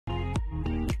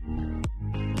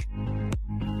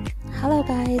Hello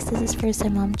guys, this is first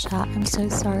time mom chat. I'm so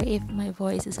sorry if my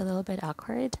voice is a little bit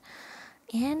awkward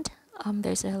and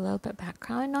there's a little bit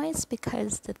background noise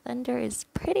because the thunder is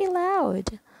pretty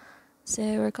loud. So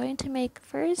we're going to make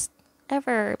first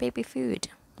ever baby food.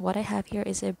 What I have here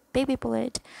is a baby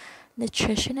bullet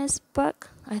nutritionist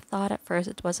book. I thought at first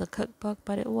it was a cookbook,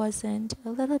 but it wasn't. A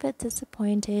little bit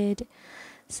disappointed.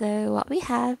 So what we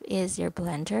have is your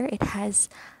blender. It has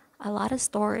a lot of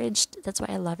storage. That's why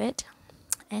I love it.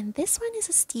 And this one is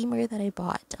a steamer that I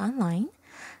bought online.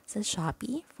 It's a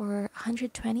Shopee for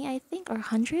 120, I think, or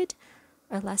 100,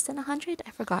 or less than 100.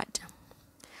 I forgot.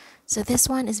 So this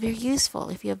one is very useful.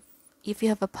 If you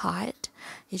have a pot,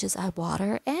 you just add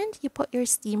water and you put your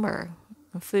steamer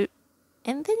food,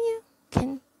 and then you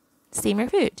can steam your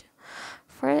food.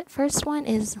 First food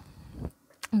is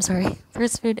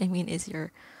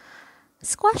your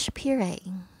squash puree.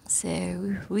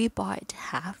 So we bought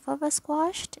half of a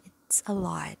squash. It's a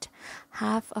lot.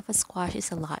 Half of a squash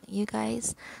is a lot, you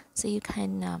guys. So you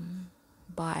can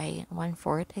buy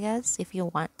 1/4, I guess, if you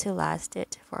want to last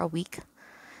it for a week.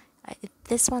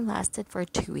 This one lasted for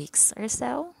 2 weeks or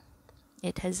so.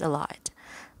 It has a lot,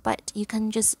 but you can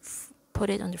just put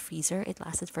it on the freezer. It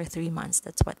lasted for 3 months.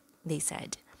 That's what they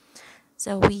said.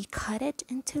 So we cut it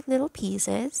into little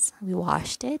pieces. We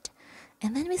washed it,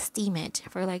 and then we steam it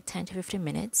for like 10 to 15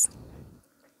 minutes.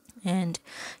 And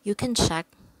you can check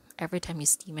every time you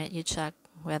steam it. You check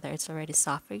whether it's already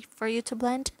soft for you to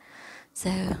blend. So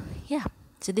yeah.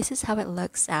 So this is how it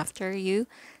looks after you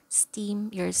steam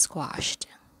your squash.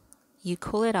 You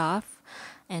cool it off,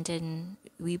 and then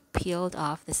we peeled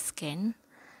off the skin.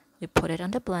 We put it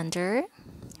on the blender.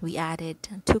 We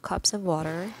added 2 cups of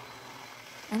water,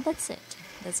 and that's it.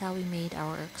 That's how we made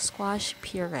our squash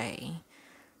puree.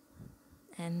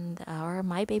 And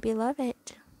my baby love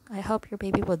it. I hope your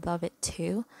baby would love it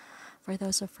too. For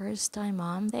those of first time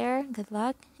mom there, good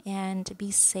luck and be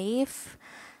safe.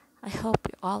 I hope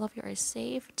all of you are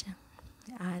saved.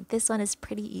 This one is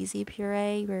pretty easy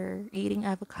puree. We're eating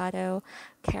avocado,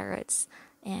 carrots,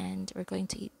 and we're going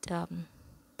to eat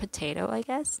potato, I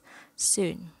guess,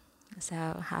 soon. So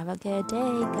have a good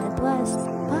day. God bless.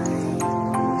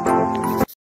 Bye.